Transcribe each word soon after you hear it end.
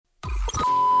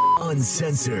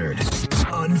Uncensored,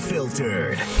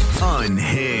 unfiltered,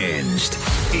 unhinged.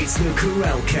 It's the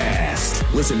Karel Cast.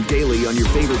 Listen daily on your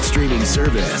favorite streaming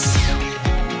service.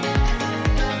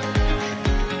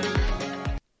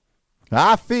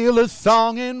 I feel a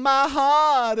song in my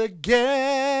heart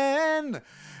again.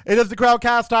 It is the Karel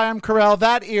Cast. I am Karel.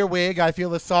 That earwig, I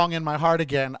feel a song in my heart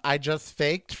again. I just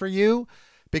faked for you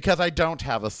because I don't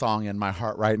have a song in my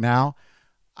heart right now.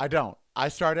 I don't. I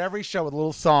start every show with a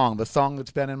little song, the song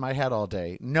that's been in my head all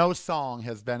day. No song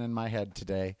has been in my head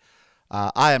today.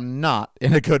 I am not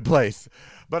in a good place.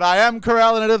 But I am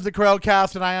Karel, and it is the Karel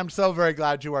Cast, and I am so very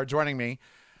glad you are joining me.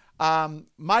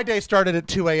 My day started at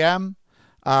 2 a.m.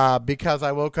 Because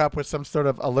I woke up with some sort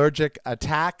of allergic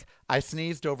attack. I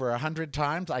sneezed over 100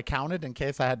 times. I counted in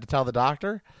case I had to tell the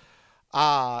doctor.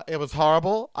 It was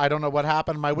horrible. I don't know what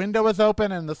happened. My window was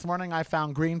open, and this morning I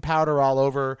found green powder all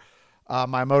over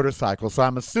my motorcycle. So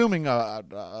I'm assuming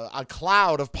a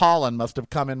cloud of pollen must have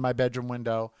come in my bedroom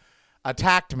window,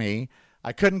 attacked me.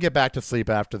 I couldn't get back to sleep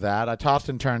after that. I tossed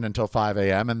and turned until 5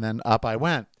 a.m., and then up I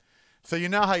went. So you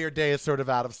know how your day is sort of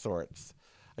out of sorts.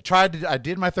 I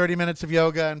did my 30 minutes of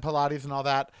yoga and Pilates and all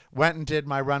that, went and did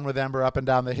my run with Ember up and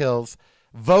down the hills,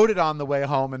 voted on the way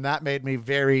home, and that made me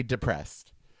very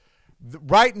depressed.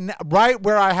 Right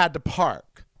where I had to park,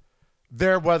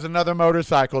 there was another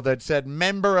motorcycle that said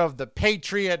member of the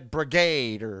Patriot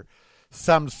Brigade or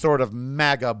some sort of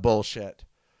MAGA bullshit.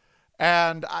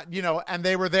 And, and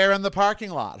they were there in the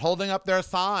parking lot holding up their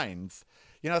signs.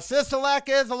 Sisolak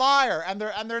is a liar, and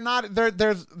they're not.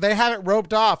 They have it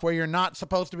roped off where you're not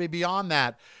supposed to be beyond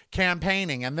that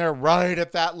campaigning, and they're right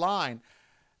at that line,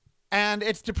 and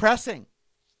it's depressing.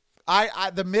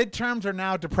 The midterms are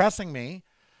now depressing me,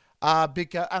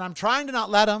 and I'm trying to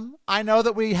not let them. I know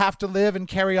that we have to live and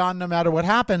carry on no matter what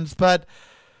happens, but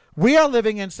we are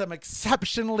living in some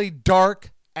exceptionally dark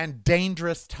and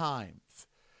dangerous times.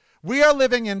 We are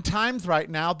living in times right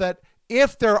now that,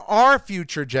 if there are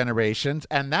future generations,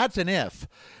 and that's an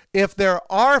if there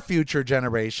are future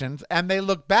generations and they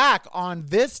look back on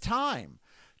this time,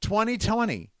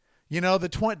 2020, the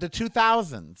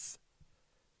 2000s,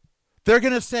 they're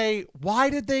going to say, why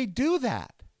did they do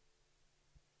that?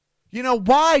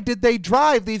 Why did they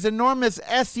drive these enormous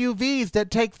SUVs that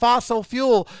take fossil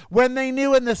fuel when they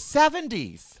knew in the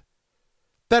 70s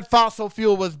that fossil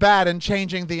fuel was bad and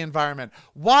changing the environment?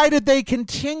 Why did they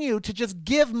continue to just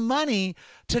give money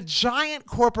to giant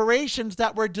corporations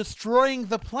that were destroying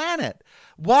the planet?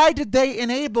 Why did they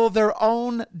enable their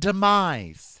own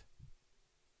demise?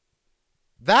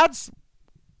 That's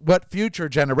what future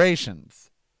generations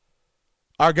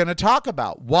are going to talk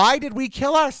about. Why did we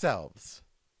kill ourselves?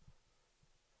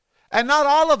 And not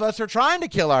all of us are trying to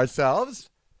kill ourselves.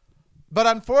 But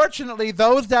unfortunately,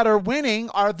 those that are winning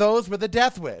are those with a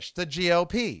death wish, the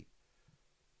GOP.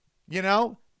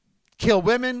 Kill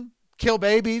women, kill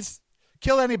babies,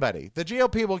 kill anybody. The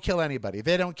GOP will kill anybody.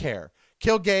 They don't care.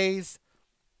 Kill gays.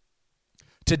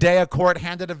 Today, a court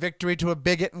handed a victory to a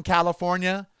bigot in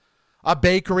California, a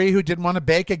bakery who didn't want to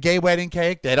bake a gay wedding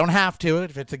cake. They don't have to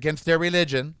if it's against their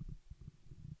religion.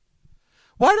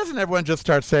 Why doesn't everyone just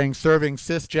start saying serving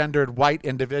cisgendered white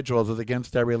individuals is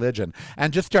against their religion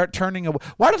and just start turning away?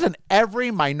 Why doesn't every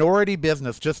minority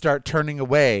business just start turning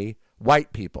away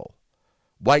white people,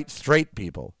 white straight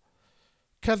people?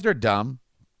 Because they're dumb.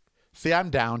 See, I'm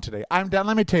down today. I'm down.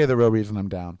 Let me tell you the real reason I'm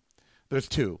down. There's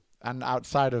two. And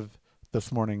outside of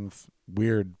this morning's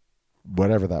weird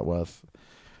whatever that was,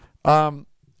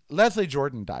 Leslie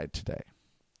Jordan died today.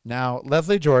 Now,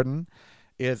 Leslie Jordan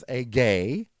is a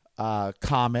gay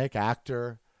comic,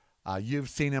 actor. You've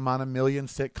seen him on a million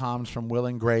sitcoms, from Will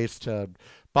and Grace to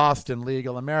Boston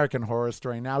Legal, American Horror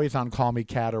Story. Now he's on Call Me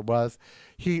Kat, or was.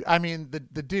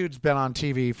 The dude's been on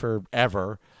TV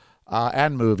forever,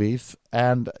 and movies,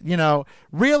 and,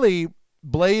 really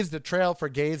blazed a trail for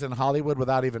gays in Hollywood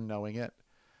without even knowing it.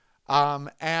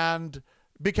 And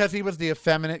because he was the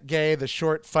effeminate gay, the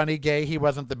short, funny gay, he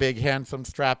wasn't the big, handsome,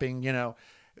 strapping,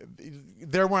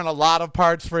 there weren't a lot of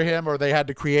parts for him, or they had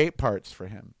to create parts for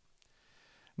him.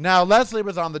 Now, Leslie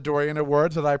was on the Dorian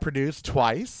Awards that I produced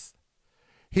twice.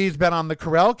 He's been on the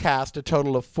Karel Cast a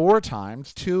total of 4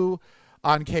 times, 2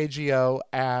 on KGO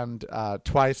and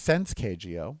twice since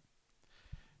KGO.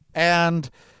 And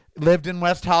lived in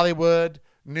West Hollywood,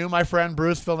 knew my friend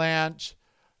Bruce Valanche.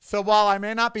 So while I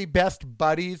may not be best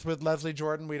buddies with Leslie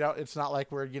Jordan, it's not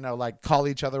like we're, call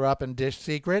each other up and dish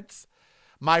secrets.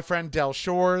 My friend Del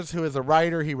Shores, who is a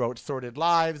writer, he wrote Sordid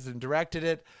Lives and directed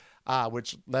it,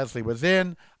 which Leslie was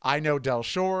in. I know Del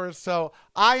Shores, so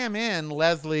I am in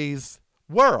Leslie's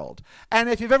world. And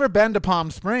if you've ever been to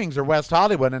Palm Springs or West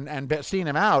Hollywood and seen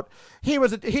him out,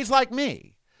 he's like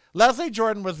me. Leslie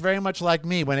Jordan was very much like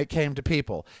me when it came to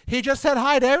people. He just said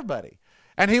hi to everybody.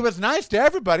 And he was nice to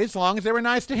everybody as long as they were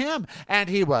nice to him. And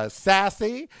he was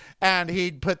sassy, and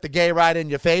he'd put the gay right in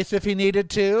your face if he needed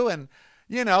to. And,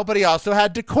 you know, but he also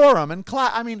had decorum and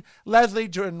class. I mean, Leslie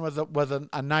Jordan was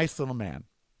a nice little man.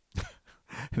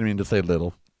 I didn't mean to say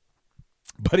little,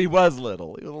 but he was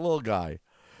little. He was a little guy.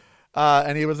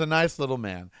 And he was a nice little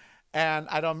man. And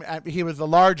he was a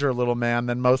larger little man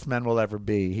than most men will ever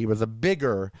be. He was a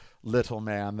bigger little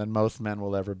man than most men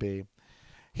will ever be.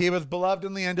 He was beloved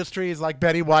in the industry. He's like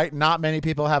Betty White. Not many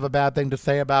people have a bad thing to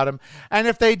say about him. And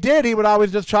if they did, he would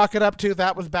always just chalk it up to,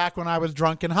 that was back when I was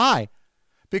drunk and high.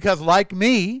 Because like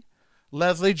me,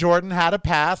 Leslie Jordan had a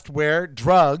past where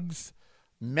drugs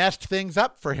messed things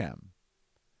up for him.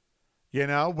 You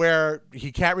know, where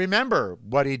he can't remember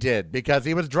what he did because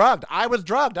he was drugged. I was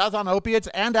drugged. I was on opiates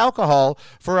and alcohol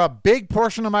for a big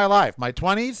portion of my life, my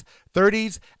 20s,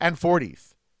 30s, and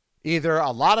 40s. Either a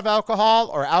lot of alcohol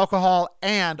or alcohol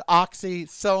and Oxy,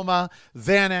 Soma,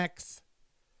 Xanax.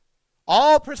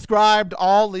 All prescribed,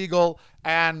 all legal,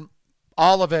 and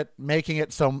all of it making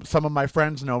it so some of my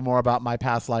friends know more about my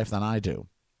past life than I do.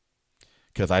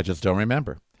 Because I just don't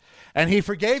remember. And he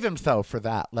forgave himself for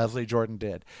that, Leslie Jordan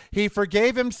did. He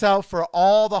forgave himself for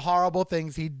all the horrible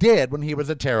things he did when he was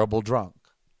a terrible drunk.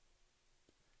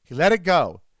 He let it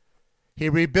go. He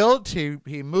rebuilt,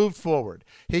 he moved forward.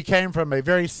 He came from a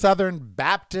very Southern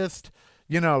Baptist,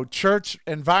 church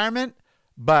environment,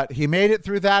 but he made it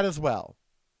through that as well.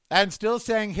 And still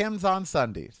sang hymns on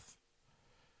Sundays.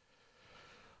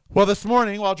 Well, this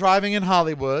morning, while driving in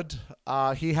Hollywood,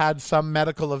 he had some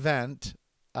medical event,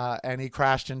 and he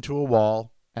crashed into a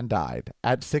wall and died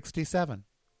at 67.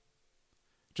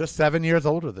 Just 7 years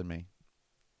older than me.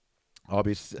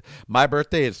 My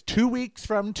birthday is 2 weeks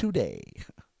from today.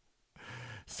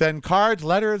 Send cards,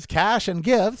 letters, cash, and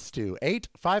gifts to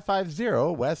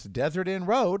 8550 West Desert Inn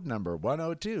Road, number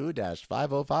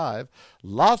 102-505,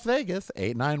 Las Vegas,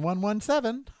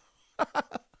 89117.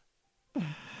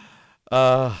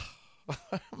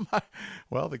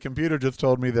 Well, the computer just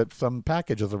told me that some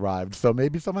package has arrived, so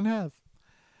maybe someone has.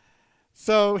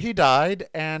 So he died,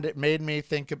 and it made me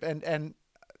think of, and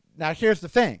now here's the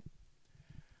thing.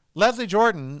 Leslie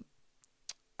Jordan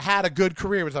had a good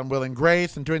career. He was on Will and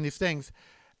Grace and doing these things,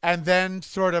 and then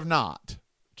sort of not.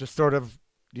 Just sort of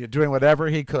doing whatever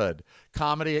he could.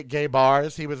 Comedy at gay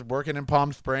bars. He was working in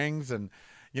Palm Springs and,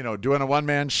 doing a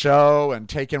one-man show and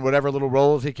taking whatever little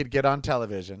roles he could get on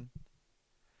television.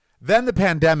 Then the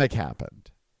pandemic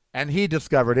happened, and he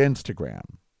discovered Instagram.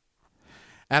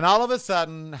 And all of a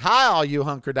sudden, hi, all you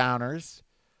hunker-downers,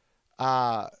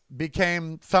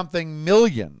 became something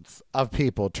millions of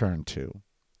people turned to.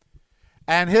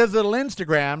 And his little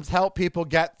Instagrams helped people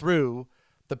get through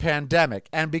the pandemic.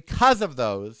 And because of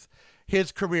those,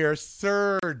 his career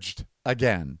surged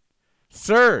again.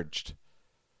 Surged.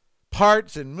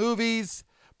 Parts in movies,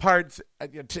 parts,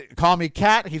 Call Me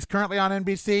Kat. He's currently on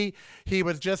NBC. He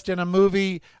was just in a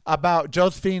movie about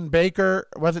Josephine Baker.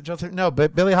 Was it Josephine? No,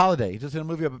 but Billie Holiday. He's just in a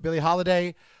movie about Billie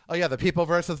Holiday. Oh, yeah, The People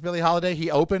versus Billie Holiday.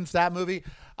 He opens that movie.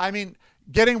 I mean,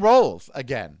 getting roles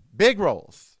again. Big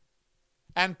roles.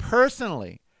 And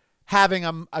personally,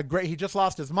 having a great, he just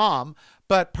lost his mom,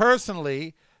 but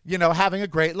personally, having a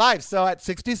great life. So at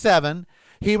 67,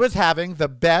 he was having the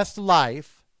best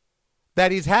life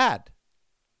that he's had.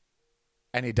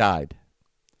 And he died.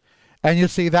 And you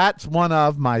see, that's one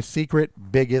of my secret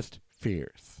biggest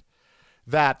fears.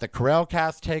 That the Carell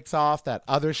Cast takes off, that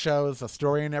other shows, A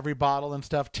Story in Every Bottle and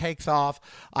stuff takes off.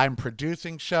 I'm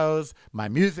producing shows. My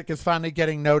music is finally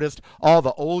getting noticed. All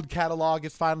the old catalog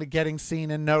is finally getting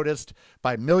seen and noticed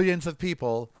by millions of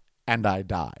people, and I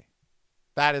die.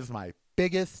 That is my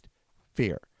biggest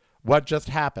fear. What just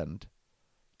happened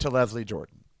to Leslie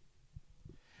Jordan?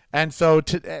 And so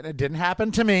and it didn't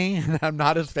happen to me, and I'm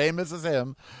not as famous as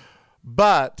him,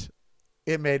 but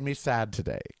it made me sad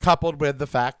today, coupled with the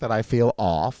fact that I feel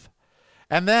off.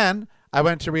 And then I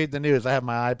went to read the news. I have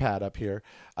my iPad up here.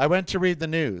 I went to read the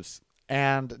news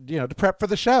and, to prep for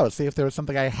the show, see if there was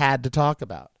something I had to talk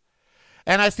about.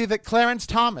 And I see that Clarence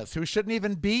Thomas, who shouldn't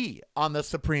even be on the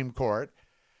Supreme Court,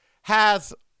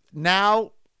 has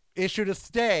now issued a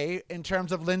stay in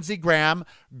terms of Lindsey Graham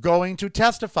going to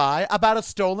testify about a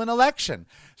stolen election.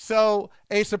 So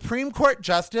a Supreme Court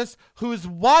justice whose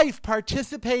wife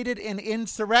participated in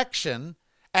insurrection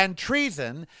and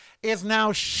treason is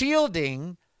now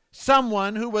shielding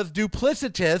someone who was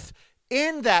duplicitous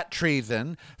in that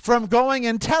treason from going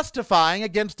and testifying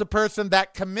against the person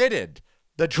that committed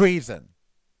the treason.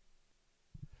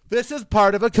 This is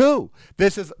part of a coup.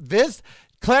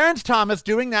 Clarence Thomas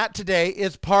doing that today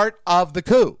is part of the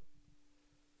coup.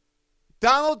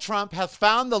 Donald Trump has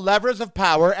found the levers of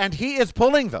power, and he is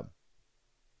pulling them.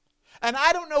 And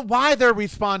I don't know why they're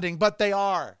responding, but they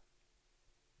are.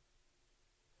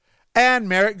 And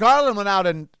Merrick Garland went out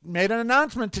and made an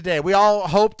announcement today. We all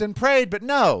hoped and prayed, but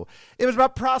no. It was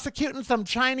about prosecuting some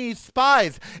Chinese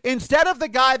spies instead of the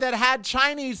guy that had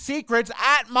Chinese secrets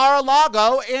at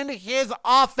Mar-a-Lago in his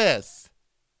office.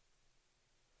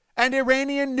 And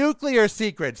Iranian nuclear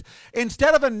secrets.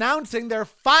 Instead of announcing they're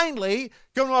finally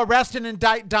going to arrest and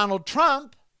indict Donald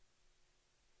Trump,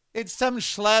 it's some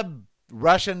schleb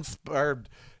Russian or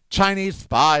Chinese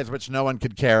spies, which no one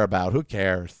could care about. Who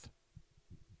cares?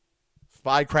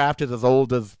 Spycraft is as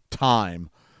old as time.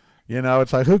 You know,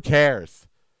 it's like, who cares?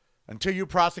 Until you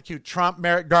prosecute Trump,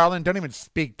 Merrick Garland, don't even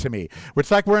speak to me. It's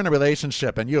like we're in a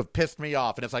relationship and you have pissed me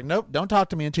off. And it's like, nope, don't talk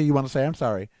to me until you want to say I'm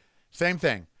sorry. Same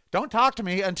thing. Don't talk to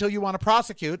me until you want to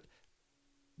prosecute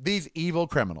these evil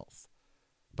criminals.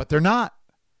 But they're not.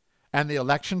 And the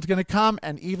election's going to come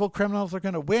and evil criminals are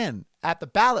going to win at the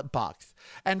ballot box.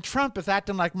 And Trump is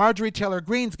acting like Marjorie Taylor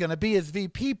Greene's going to be his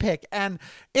VP pick. And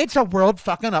it's a world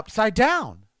fucking upside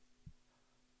down.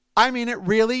 I mean, it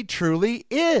really, truly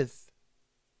is.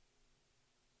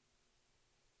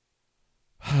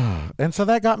 And so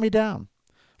that got me down.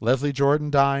 Leslie Jordan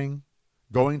dying,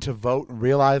 going to vote and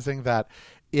realizing that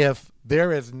if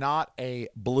there is not a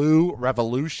blue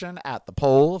revolution at the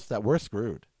polls, that we're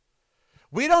screwed.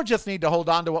 We don't just need to hold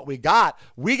on to what we got.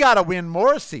 We got to win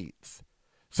more seats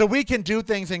so we can do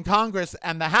things in Congress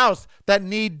and the House that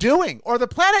need doing, or the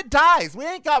planet dies. We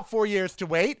ain't got 4 years to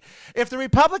wait. If the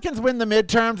Republicans win the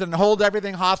midterms and hold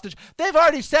everything hostage, they've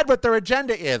already said what their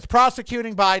agenda is.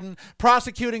 Prosecuting Biden,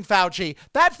 prosecuting Fauci.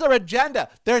 That's their agenda,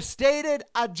 their stated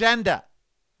agenda.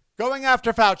 Going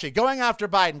after Fauci, going after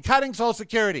Biden, cutting Social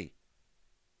Security.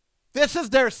 This is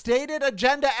their stated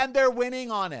agenda, and they're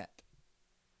winning on it.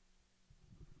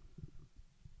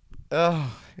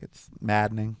 Oh, it's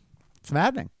maddening. It's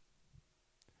maddening.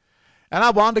 And I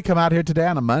wanted to come out here today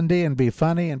on a Monday and be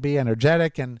funny and be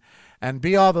energetic and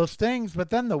be all those things.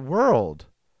 But then the world,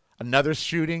 another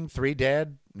shooting, 3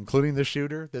 dead, including the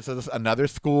shooter. This is another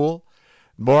school,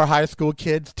 more high school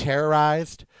kids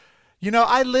terrorized. You know,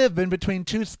 I live in between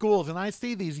 2 schools and I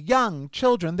see these young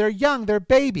children. They're young, they're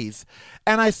babies.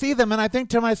 And I see them and I think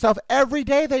to myself, every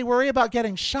day they worry about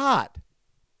getting shot.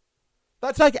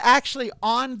 That's like actually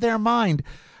on their mind.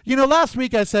 You know, last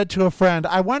week I said to a friend,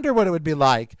 I wonder what it would be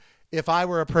like if I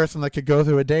were a person that could go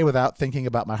through a day without thinking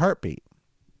about my heartbeat.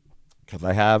 Because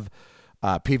I have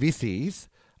PVCs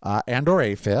and or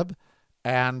AFib,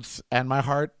 and my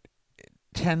heart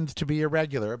tends to be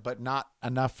irregular, but not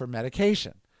enough for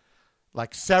medication.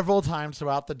 Like several times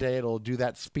throughout the day, it'll do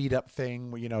that speed up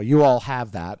thing. You know, you all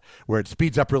have that, where it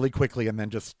speeds up really quickly and then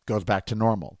just goes back to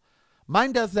normal.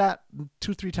 Mine does that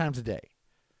 2-3 times a day.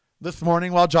 This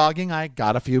morning while jogging, I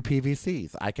got a few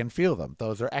PVCs. I can feel them.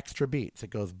 Those are extra beats. It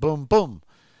goes boom, boom,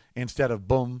 instead of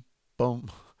boom,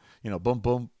 boom. You know, boom,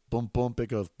 boom, boom, boom. It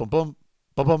goes boom, boom,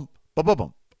 boom, boom, boom,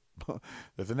 boom, boom.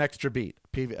 There's an extra beat,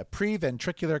 a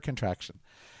preventricular contraction.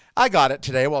 I got it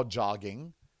today while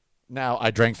jogging. Now, I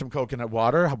drank some coconut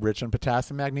water, rich in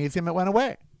potassium, magnesium. It went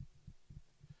away.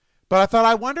 But I thought,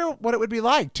 I wonder what it would be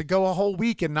like to go a whole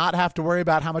week and not have to worry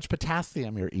about how much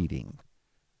potassium you're eating.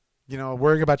 You know,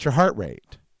 worrying about your heart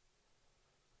rate.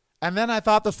 And then I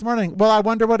thought this morning, well, I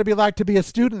wonder what it'd be like to be a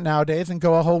student nowadays and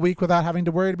go a whole week without having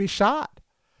to worry to be shot.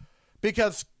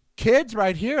 Because kids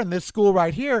right here in this school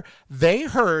right here, they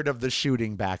heard of the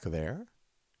shooting back there.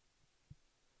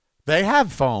 They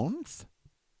have phones.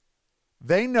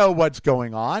 They know what's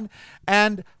going on.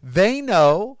 And they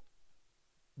know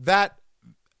that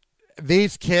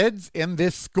these kids in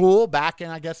this school back in,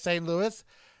 I guess, St. Louis,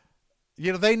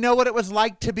 you know, they know what it was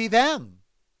like to be them.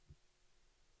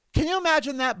 Can you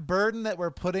imagine that burden that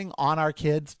we're putting on our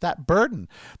kids? That burden.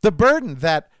 The burden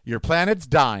that your planet's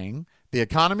dying, the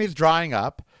economy's drying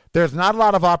up, there's not a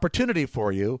lot of opportunity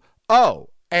for you. Oh,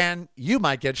 and you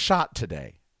might get shot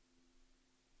today.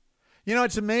 You know,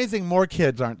 it's amazing more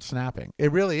kids aren't snapping.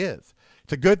 It really is.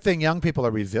 It's a good thing young people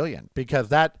are resilient, because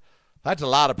that's a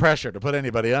lot of pressure to put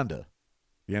anybody under,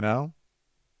 you know?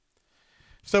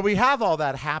 So we have all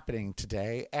that happening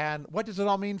today. And what does it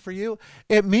all mean for you?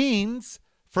 It means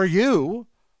for you,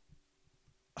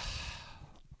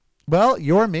 well,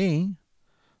 you're me.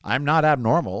 I'm not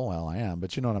abnormal. Well, I am,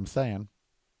 but you know what I'm saying.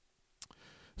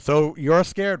 So you're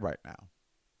scared right now.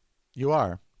 You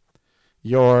are.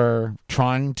 You're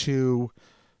trying to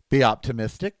be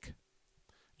optimistic.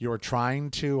 You're trying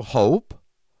to hope.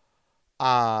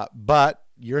 But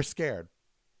you're scared.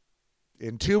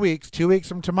 In 2 weeks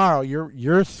from tomorrow,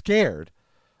 you're scared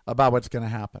about what's going to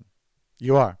happen.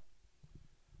 You are.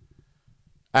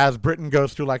 as Britain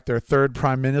goes through like their third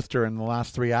prime minister in the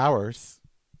last 3 hours.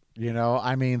 You know,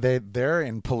 I mean, they're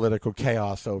in political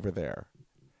chaos over there.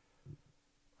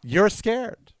 You're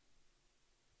scared.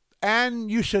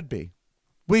 And you should be.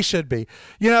 We should be.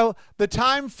 You know, the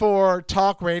time for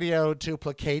talk radio to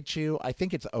placate you, I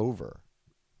think it's over.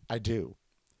 I do.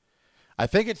 I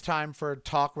think it's time for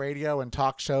talk radio and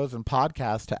talk shows and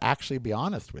podcasts to actually be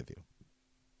honest with you.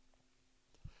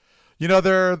 You know,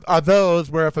 there are those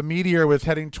where if a meteor was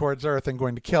heading towards Earth and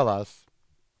going to kill us,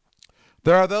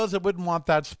 there are those that wouldn't want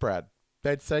that spread.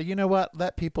 They'd say, you know what,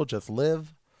 let people just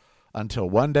live until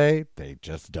one day they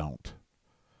just don't.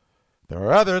 There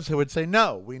are others who would say,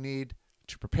 no, we need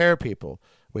to prepare people.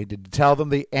 We need to tell them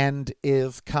the end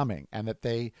is coming and that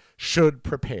they should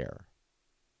prepare.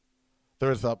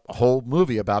 There's a whole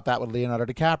movie about that with Leonardo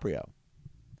DiCaprio.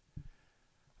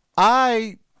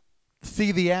 I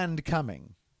see the end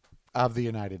coming of the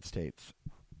United States,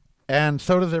 and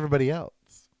so does everybody else.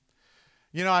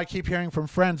 You know, I keep hearing from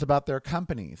friends about their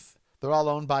companies. They're all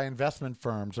owned by investment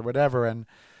firms or whatever, and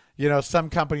you know, some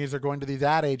companies are going to these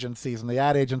ad agencies, and the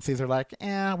ad agencies are like,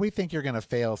 we think you're going to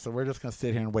fail, so we're just going to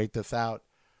sit here and wait this out.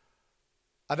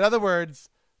 In other words,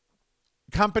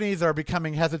 companies are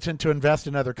becoming hesitant to invest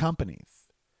in other companies.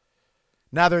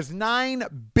 Now, there's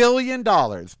 $9 billion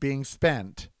being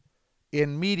spent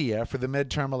in media for the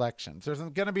midterm elections. There's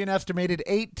going to be an estimated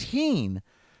 $18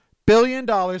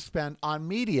 billion spent on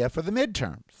media for the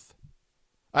midterms.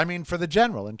 I mean, for the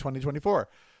general in 2024.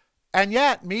 And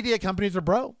yet, media companies are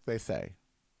broke, they say.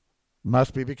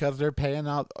 Must be because they're paying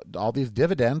out all these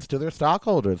dividends to their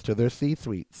stockholders, to their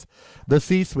C-suites. The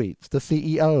C-suites, the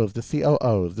CEOs, the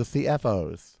COOs, the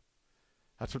CFOs.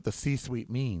 That's what the C-suite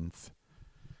means.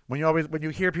 When you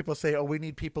hear people say, we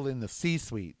need people in the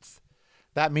C-suites,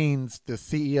 that means the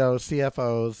CEOs,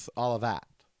 CFOs, all of that.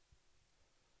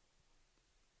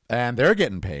 And they're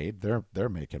getting paid. They're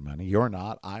making money. You're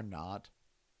not. I'm not.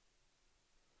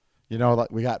 You know,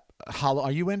 like we got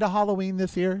are you into Halloween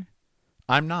this year?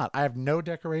 I'm not. I have no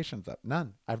decorations up.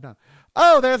 None. I've none.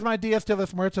 Oh, there's my Dias de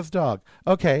los Muertos dog.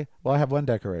 Okay, well, I have one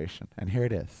decoration, and here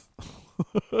it is.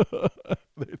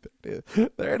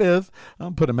 There it is. I'm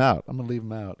going to put him out. I'm going to leave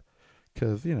him out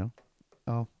because, you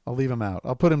know, I'll leave him out.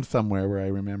 I'll put him somewhere where I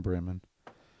remember him and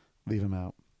leave him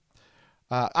out.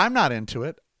 I'm not into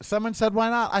it. Someone said, why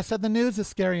not? I said, the news is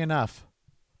scary enough.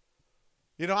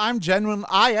 You know,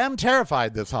 I am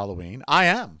terrified this Halloween. I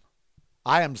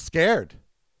am scared.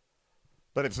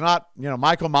 But it's not, you know,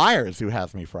 Michael Myers who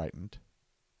has me frightened.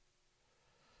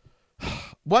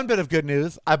 One bit of good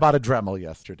news, I bought a Dremel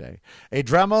yesterday. A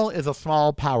Dremel is a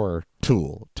small power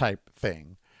tool type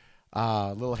thing,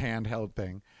 little handheld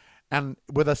thing. And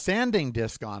with a sanding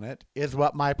disc on it is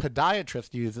what my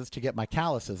podiatrist uses to get my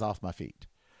calluses off my feet.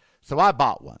 So I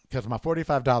bought one because my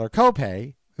 $45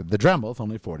 copay, the Dremel's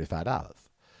only $45.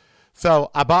 So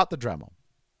I bought the Dremel.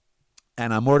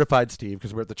 And I mortified Steve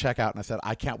because we're at the checkout, and I said,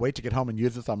 I can't wait to get home and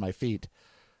use this on my feet.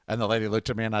 And the lady looked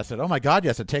at me, and I said, oh, my God,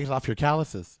 yes, it takes off your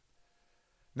calluses.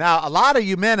 Now, a lot of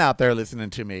you men out there listening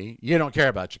to me, you don't care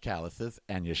about your calluses,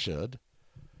 and you should.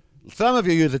 Some of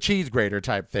you use a cheese grater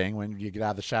type thing. When you get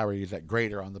out of the shower, you use that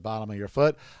grater on the bottom of your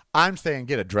foot. I'm saying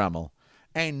get a Dremel.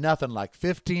 Ain't nothing like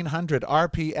 1,500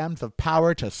 RPMs of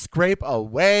power to scrape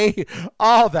away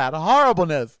all that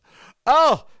horribleness.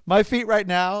 Oh, my feet right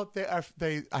now,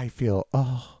 I feel,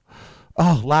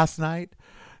 last night,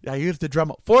 I used the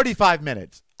Dremel, 45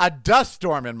 minutes, a dust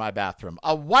storm in my bathroom,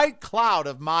 a white cloud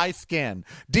of my skin,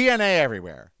 DNA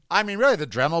everywhere. I mean, really, the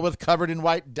Dremel was covered in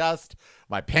white dust,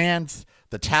 my pants,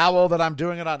 the towel that I'm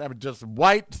doing it on, I mean, just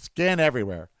white skin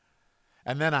everywhere.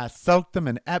 And then I soaked them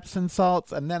in Epsom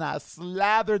salts, and then I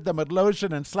slathered them with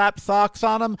lotion and slapped socks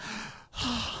on them.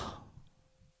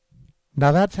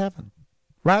 Now that's heaven.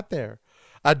 Right there.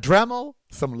 A Dremel,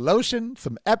 some lotion,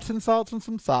 some Epsom salts, and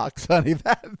some socks, honey.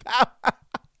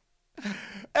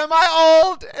 Am I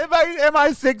old? Am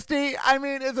I 60? I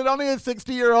mean, is it only a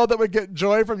 60-year-old that would get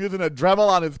joy from using a Dremel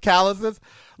on his calluses?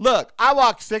 Look, I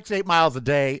walk 6-8 miles a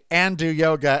day and do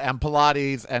yoga and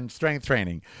Pilates and strength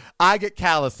training. I get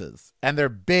calluses, and they're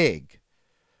big.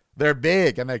 They're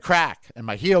big, and they crack, and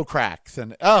my heel cracks.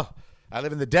 And, I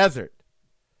live in the desert.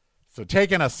 So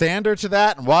taking a sander to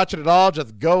that and watching it all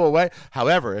just go away.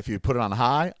 However, if you put it on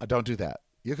high, don't do that.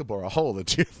 You could bore a hole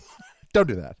into you. Don't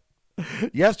do that.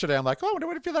 Yesterday, I'm like, I wonder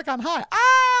what it feels like on high.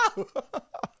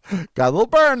 Got a little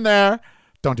burn there.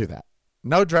 Don't do that.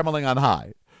 No Dremeling on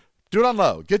high. Do it on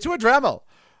low. Get you a Dremel.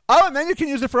 Oh, and then you can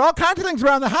use it for all kinds of things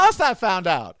around the house, I found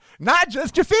out. Not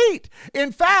just your feet.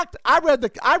 In fact, I read the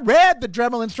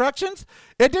Dremel instructions.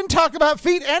 It didn't talk about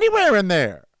feet anywhere in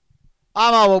there.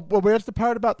 Well, where's the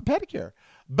part about the pedicure?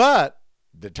 But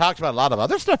it talks about a lot of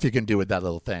other stuff you can do with that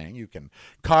little thing. You can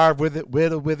carve with it,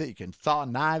 whittle with it. You can saw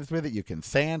knives with it. You can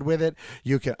sand with it.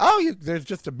 You can, there's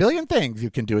just a billion things you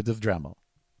can do with this Dremel.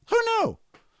 Who knew?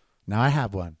 Now I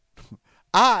have one.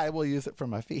 I will use it for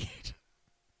my feet.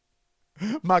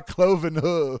 My cloven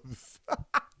hooves.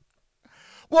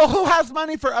 Well, who has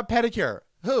money for a pedicure?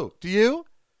 Who? Do you?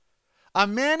 A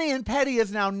mani and pedi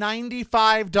is now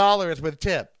 $95 with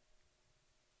tip.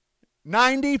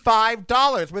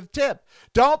 $95 with tip.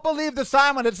 Don't believe the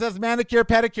sign when it says manicure,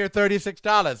 pedicure,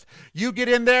 $36. You get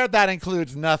in there, that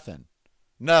includes nothing.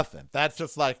 Nothing. That's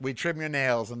just like we trim your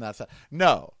nails and that's it.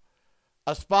 No.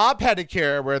 A spa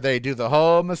pedicure where they do the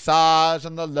whole massage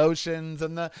and the lotions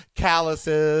and the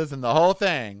calluses and the whole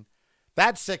thing,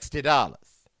 that's $60.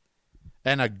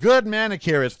 And a good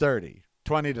manicure is $20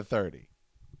 to $30.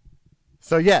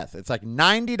 So yes, it's like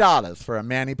 $90 for a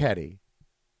mani-pedi.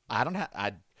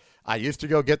 I used to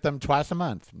go get them twice a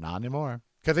month. Not anymore.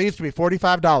 Because it used to be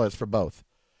 $45 for both.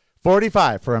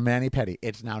 $45 for a mani-pedi.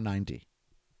 It's now $90.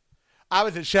 I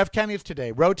was at Chef Kenny's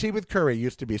today. Roti with curry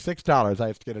used to be $6. I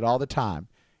used to get it all the time.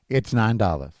 It's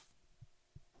 $9.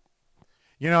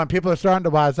 You know, and people are starting to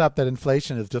wise up that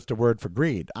inflation is just a word for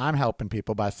greed. I'm helping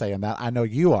people by saying that. I know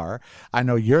you are. I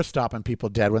know you're stopping people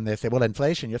dead when they say, well,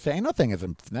 inflation. You're saying, ain't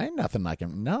nothing like it.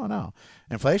 No.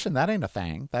 Inflation, that ain't a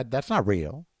thing. That's not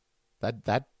real.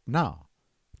 No.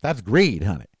 That's greed,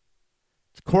 honey.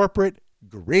 It's corporate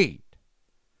greed.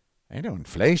 Ain't no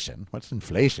inflation. What's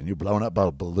inflation? You blown up by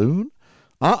a balloon?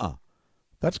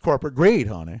 That's corporate greed,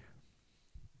 honey.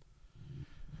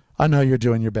 I know you're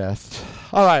doing your best.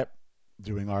 All right.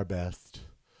 Doing our best.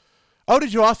 Oh,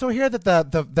 did you also hear that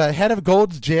the head of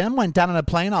Gold's Gym went down on a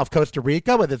plane off Costa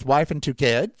Rica with his wife and 2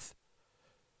 kids?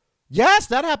 Yes,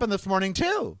 that happened this morning,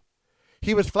 too.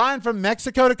 He was flying from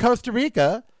Mexico to Costa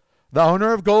Rica, the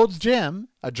owner of Gold's Gym,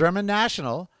 a German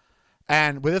national,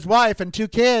 and with his wife and 2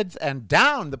 kids, and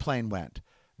down the plane went.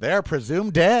 They're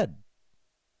presumed dead.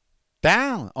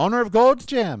 Down. Owner of Gold's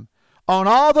Gym. Own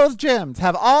all those gyms.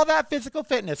 Have all that physical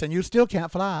fitness, and you still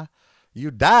can't fly.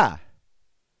 You die.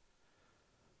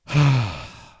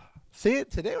 See,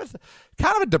 today was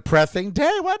kind of a depressing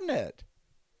day, wasn't it?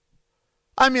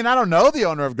 I mean, I don't know the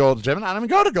owner of Gold's Gym, and I don't even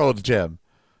go to Gold's Gym.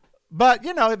 But,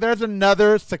 there's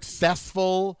another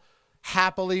successful,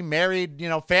 happily married,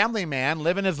 family man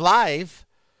living his life.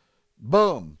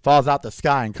 Boom, falls out the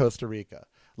sky in Costa Rica.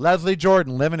 Leslie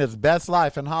Jordan living his best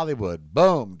life in Hollywood.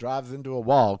 Boom, drives into a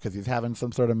wall because he's having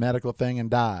some sort of medical thing and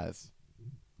dies.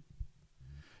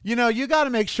 You got to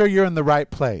make sure you're in the right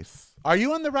place. Are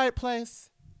you in the right place?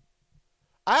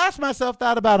 I ask myself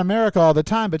that about America all the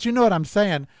time, but you know what I'm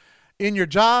saying. In your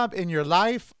job, in your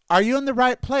life, are you in the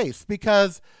right place?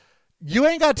 Because you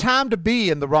ain't got time to be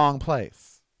in the wrong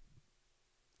place.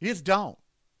 You just don't.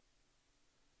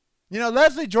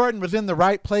 Leslie Jordan was in the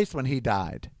right place when he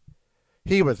died.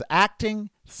 He was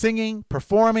acting, singing,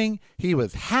 performing. He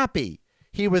was happy.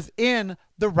 He was in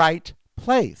the right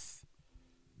place.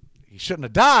 He shouldn't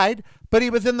have died, but he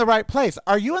was in the right place.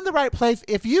 Are you in the right place?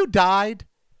 If you died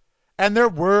and there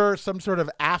were some sort of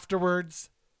afterwards,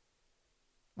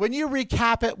 when you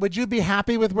recap it, would you be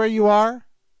happy with where you are?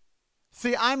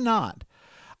 See, I'm not.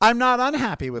 I'm not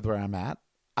unhappy with where I'm at.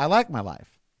 I like my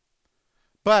life.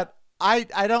 But I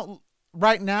don't,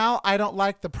 right now, I don't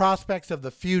like the prospects of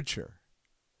the future.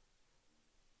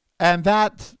 And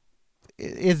that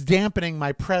is dampening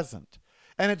my present.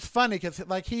 And it's funny because,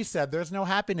 like he said, there's no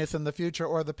happiness in the future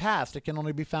or the past. It can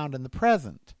only be found in the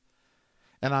present.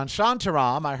 And on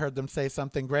Shantaram, I heard them say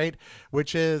something great,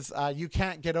 which is you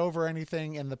can't get over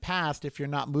anything in the past if you're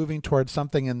not moving towards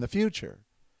something in the future.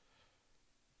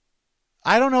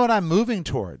 I don't know what I'm moving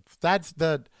towards.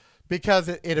 Because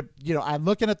I'm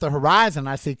looking at the horizon.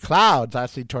 I see clouds. I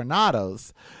see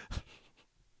tornadoes.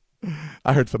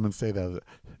 I heard someone say that.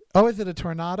 Oh, is it a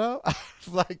tornado? I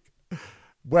was like,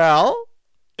 well,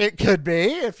 it could be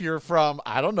if you're from,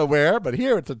 I don't know where, but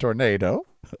here it's a tornado.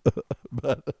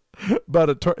 but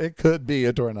it could be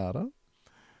a tornado.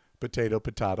 Potato.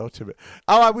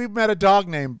 We met a dog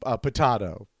named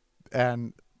Potato,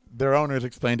 and their owners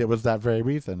explained it was that very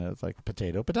reason. It was like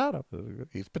potato.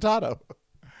 He's Potato.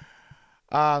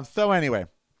 So anyway,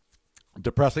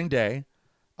 depressing day,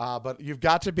 but you've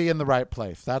got to be in the right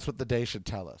place. That's what the day should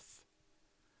tell us.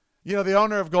 The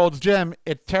owner of Gold's Gym,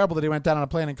 it's terrible that he went down on a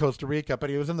plane in Costa Rica,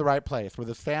 but he was in the right place with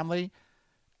his family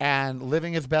and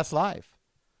living his best life,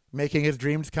 making his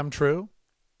dreams come true,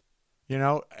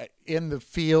 in the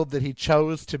field that he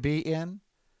chose to be in,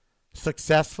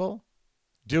 successful,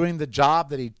 doing the job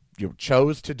that he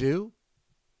chose to do.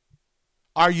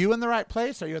 Are you in the right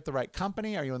place? Are you at the right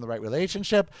company? Are you in the right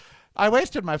relationship? I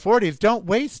wasted my 40s. Don't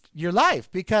waste your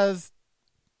life, because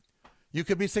you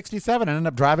could be 67 and end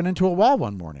up driving into a wall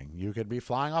one morning. You could be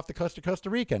flying off the coast of Costa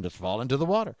Rica and just fall into the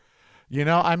water.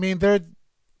 I mean,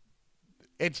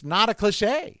 it's not a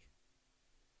cliche.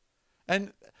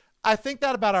 And I think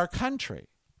that about our country.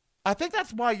 I think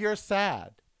that's why you're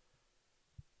sad.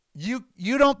 You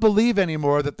don't believe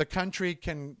anymore that the country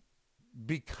can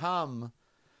become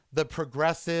the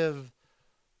progressive,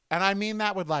 and I mean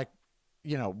that with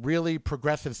really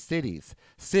progressive cities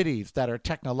that are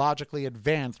technologically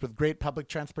advanced with great public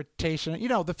transportation,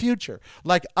 the future,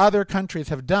 like other countries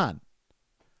have done.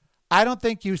 I don't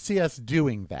think you see us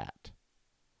doing that.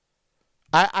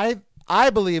 I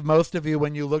believe most of you,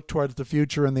 when you look towards the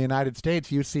future in the United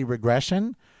States, you see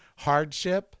regression,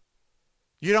 hardship.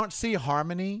 You don't see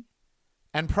harmony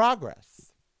and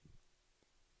progress.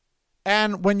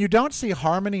 And when you don't see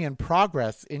harmony and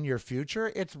progress in your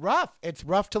future, it's rough. It's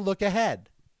rough to look ahead.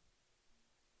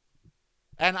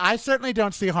 And I certainly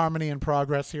don't see harmony and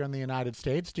progress here in the United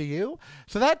States. Do you?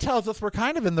 So that tells us we're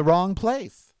kind of in the wrong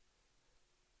place.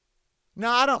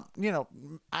 Now,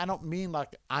 I don't mean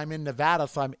like I'm in Nevada,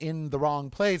 so I'm in the wrong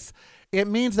place. It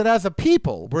means that as a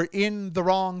people, we're in the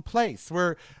wrong place.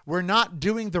 We're not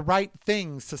doing the right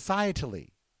things societally.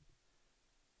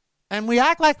 And we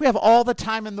act like we have all the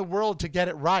time in the world to get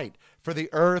it right for the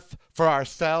earth, for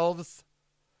ourselves.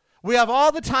 We have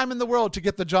all the time in the world to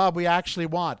get the job we actually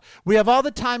want. We have all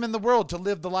the time in the world to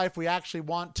live the life we actually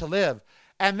want to live.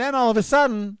 And then all of a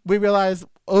sudden, we realize,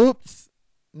 oops,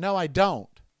 no, I don't.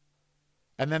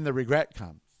 And then the regret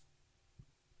comes.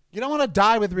 You don't want to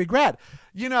die with regret.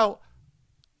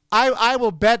 I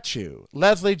will bet you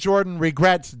Leslie Jordan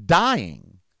regrets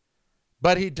dying,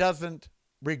 but he doesn't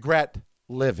regret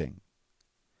living.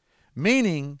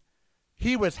 Meaning,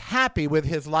 he was happy with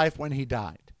his life when he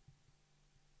died.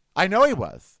 I know he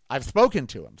was. I've spoken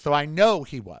to him, so I know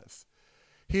he was.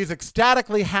 He's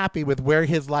ecstatically happy with where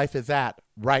his life is at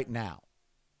right now.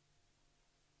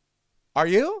 Are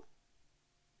you?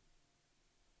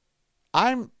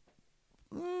 I'm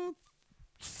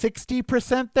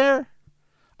 60% there.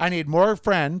 I need more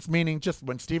friends, meaning just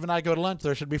when Steve and I go to lunch,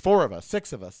 there should be 4 of us,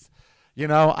 6 of us.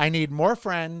 I need more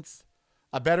friends,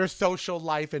 a better social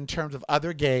life in terms of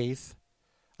other gays.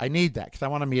 I need that because I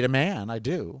want to meet a man. I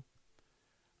do.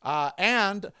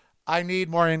 And I need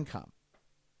more income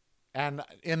and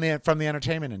from the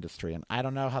entertainment industry. And I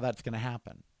don't know how that's going to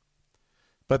happen.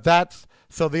 But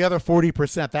so the other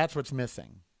 40%, that's what's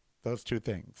missing. Those 2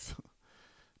 things.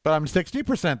 But I'm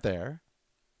 60% there.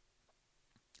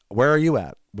 Where are you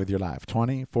at with your life?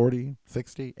 20, 40,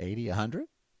 60, 80, 100?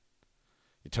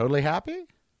 You totally happy?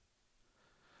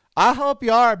 I hope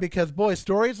you are, because, boy,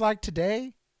 stories like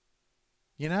today,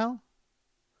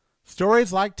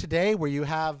 stories like today where you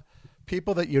have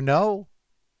people that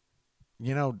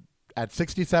at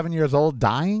 67 years old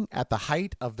dying at the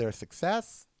height of their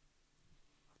success.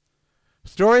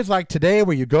 Stories like today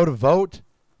where you go to vote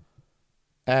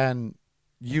and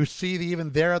you see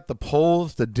even there at the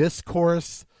polls, the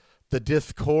discourse, the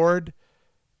discord,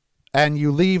 and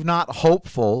you leave not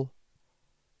hopeful,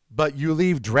 but you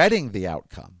leave dreading the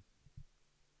outcome.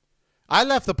 I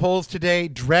left the polls today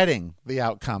dreading the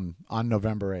outcome on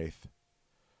November 8th.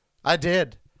 I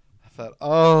did. I thought,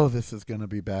 oh, this is going to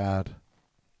be bad.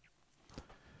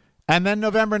 And then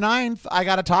November 9th, I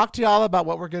got to talk to y'all about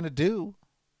what we're going to do.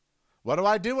 What do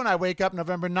I do when I wake up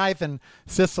November 9th and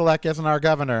Sisolak isn't our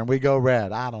governor and we go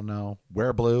red? I don't know.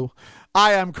 Wear blue.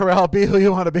 I am Karel. Be who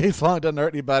you want to be. So long, doesn't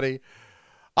hurt anybody.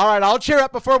 All right, I'll cheer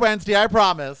up before Wednesday, I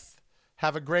promise.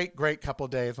 Have a great, great couple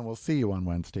days, and we'll see you on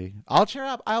Wednesday. I'll cheer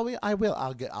up. I will.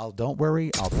 Don't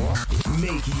worry.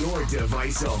 Make your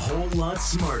device a whole lot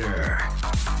smarter.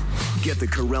 Get the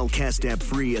Karel Cast app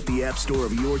free at the App Store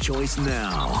of your choice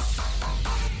now.